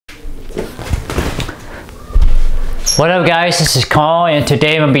What up guys, this is Kong and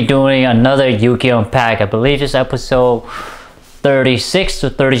today I'm going to be doing another Yugioh Unpack. I believe this is episode 36 or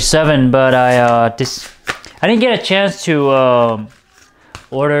 37, but I didn't get a chance to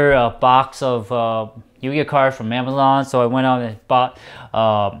order a box of Yugioh cards from Amazon, so I went out and bought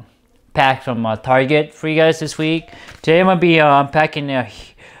pack from Target for you guys this week. Today I'm going to be unpacking a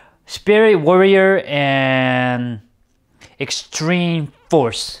Spirit Warrior and Extreme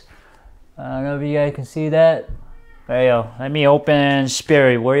Force. I don't know if you guys can see that. There you go. Let me open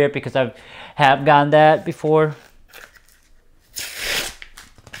Spirit Warrior because I have gotten that before.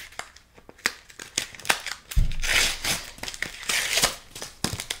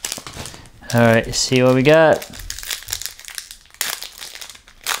 Alright, let's see what we got.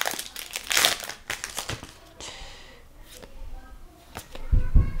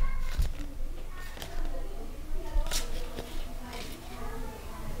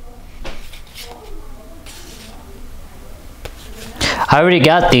 I already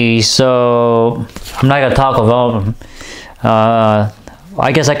got these, so I'm not gonna talk about them. I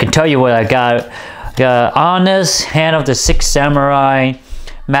guess I can tell you what I got. Got Honest, Hand of the Six Samurai,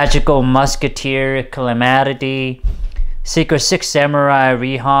 Magical Musketeer, Calamity, Secret Six Samurai,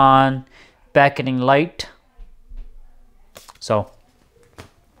 Rihan, Beckoning Light. So,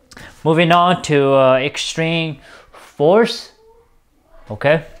 moving on to Extreme Force.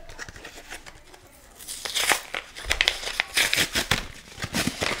 Okay.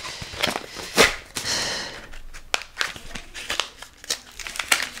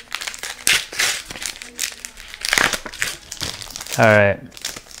 Alright,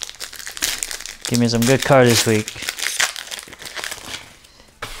 give me some good cards this week.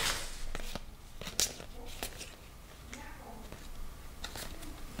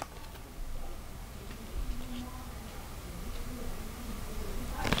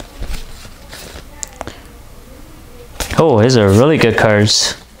 Oh, these are really good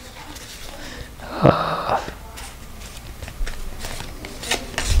cards.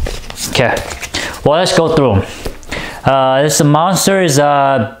 Okay, well, let's go through them. This monster is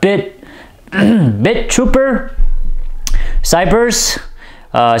a Bitrooper, Cyberse.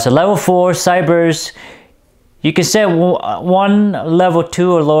 It's a level 4 Cyberse. You can set one level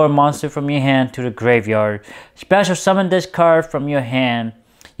 2 or lower monster from your hand to the graveyard. Special summon this card from your hand.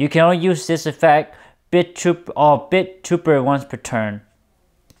 You can only use this effect Bitrooper once per turn.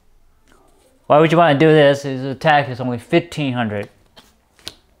 Why would you want to do this? His attack is only 1500.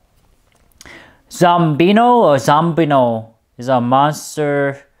 Zombino is a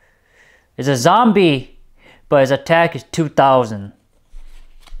monster. It's a zombie, but his attack is 2000.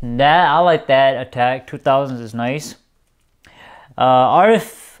 I like that attack. 2000 is nice.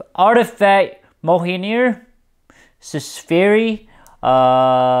 Artifact Mjollnir. Fairy.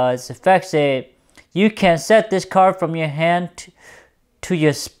 Its effect says you can set this card from your hand to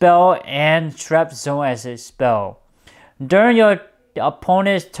your spell and trap zone as a spell. During your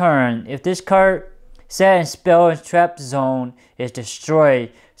opponent's turn, if this card set in spell and trap zone is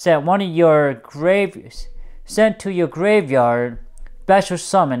destroyed, sent to your graveyard, special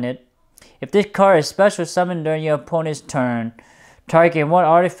summon it. If this card is special summoned during your opponent's turn, target one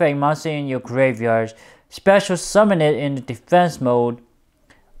artifact monster in your graveyard, special summon it in the defense mode.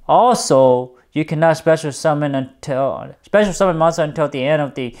 Also, you cannot special summon monster until the end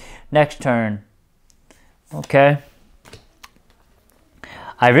of the next turn. Okay.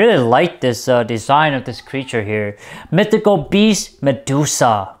 I really like this design of this creature here. Mythical Beast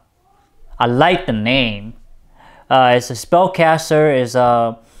Medusa. I like the name. It's a Spellcaster.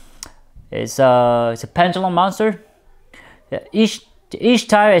 It's a pendulum monster. Each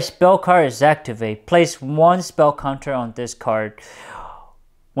time a spell card is activated, place one spell counter on this card.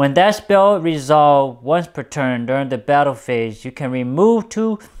 When that spell resolves once per turn during the battle phase, you can remove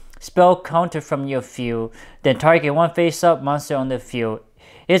 2 spell counter from your field, then target one face-up monster on the field.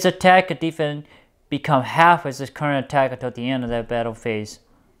 Its attack and defense become half as its current attack until the end of that battle phase.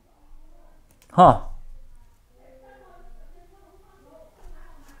 Huh.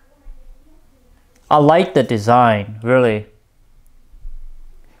 I like the design, really.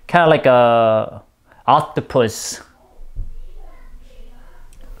 Kind of like a octopus.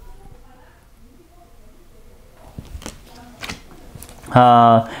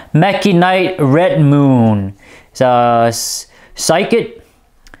 Mekk-Knight Red Moon. It's a psychic.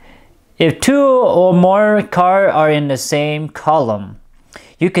 If 2 or more cards are in the same column,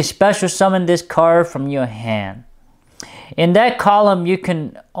 you can special summon this card from your hand. In that column, you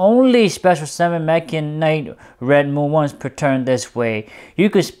can only special summon Mekk-Knight Red Moon once per turn this way. You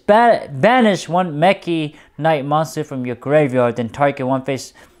could banish one Mekk-Knight monster from your graveyard, then target one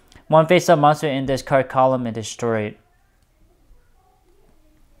face-up monster in this card column and destroy it.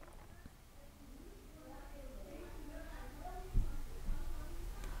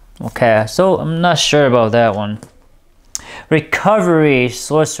 Okay, so I'm not sure about that one. Recovery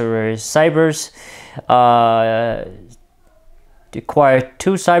Sorcerer. Cyberse acquire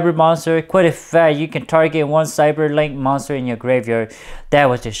 2 cyber monster. Quite effect, you can target 1 cyber link monster in your graveyard that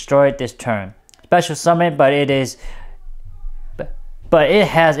was destroyed this turn. Special summon, but it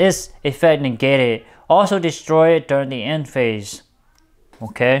has its effect negated. Also destroy it during the end phase.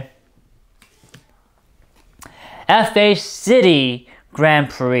 Okay. FA City Grand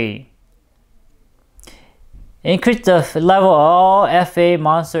Prix. Increase the level of all FA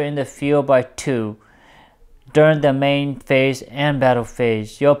monster in the field by 2 during the main phase and battle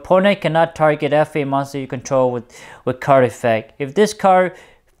phase. Your opponent cannot target FA monster you control with card effect. If this card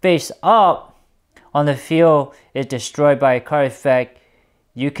face up on the field is destroyed by a card effect,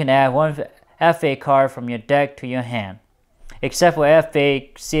 you can add 1 FA card from your deck to your hand. Except for FA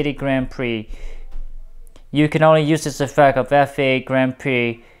City Grand Prix, you can only use this effect of FA Grand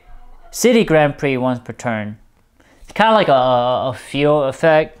Prix, City Grand Prix once per turn. It's kind of like a field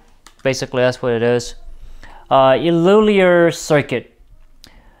effect. Basically, that's what it is. Euler Circuit.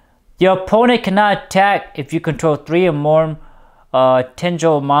 Your opponent cannot attack if you control 3 or more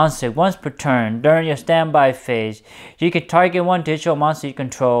digital monster once per turn. During your standby phase, you can target 1 digital monster you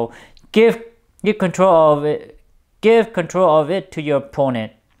control. Give control of it to your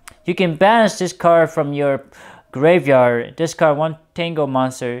opponent. You can banish this card from your graveyard. Discard 1 Tango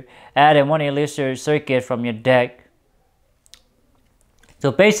monster. Add 1 Euler Circuit from your deck.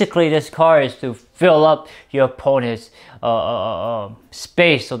 So basically, this card is to fill up your opponent's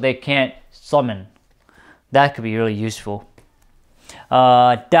space so they can't summon. That could be really useful.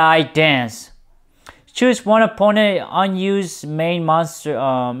 Dai Dance. Choose 1 opponent unused main monster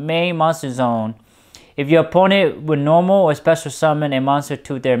zone. If your opponent would normal or special summon a monster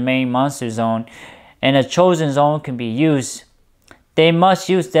to their main monster zone, and a chosen zone can be used, they must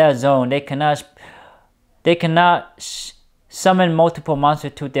use that zone. They cannot summon multiple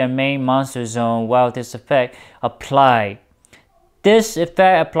monsters to their main monster zone while this effect applied. This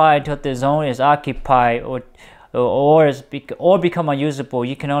effect applied until the zone is occupied or become unusable.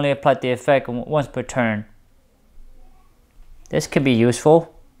 You can only apply the effect once per turn. This could be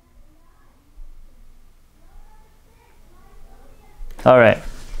useful. Alright.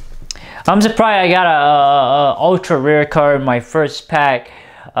 I'm surprised I got a ultra rare card in my first pack.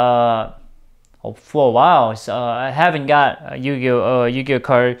 For a while, so I haven't got a Yugioh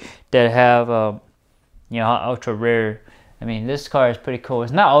card that have ultra rare. I mean, this card is pretty cool.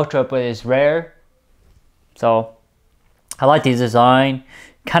 It's not ultra, but it's rare. So I like the design.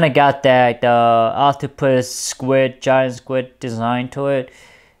 Kind of got that octopus squid, giant squid design to it.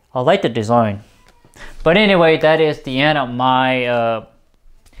 I like the design. But anyway, that is the end of my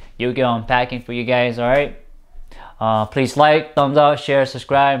Yugioh unpacking for you guys. All right. Please like, thumbs up, share,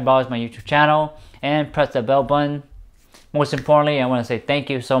 subscribe, and browse my YouTube channel, and press the bell button. Most importantly, I want to say thank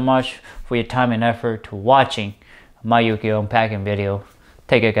you so much for your time and effort to watching my Yugioh unpacking video.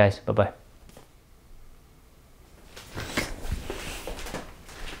 Take care, guys. Bye-bye.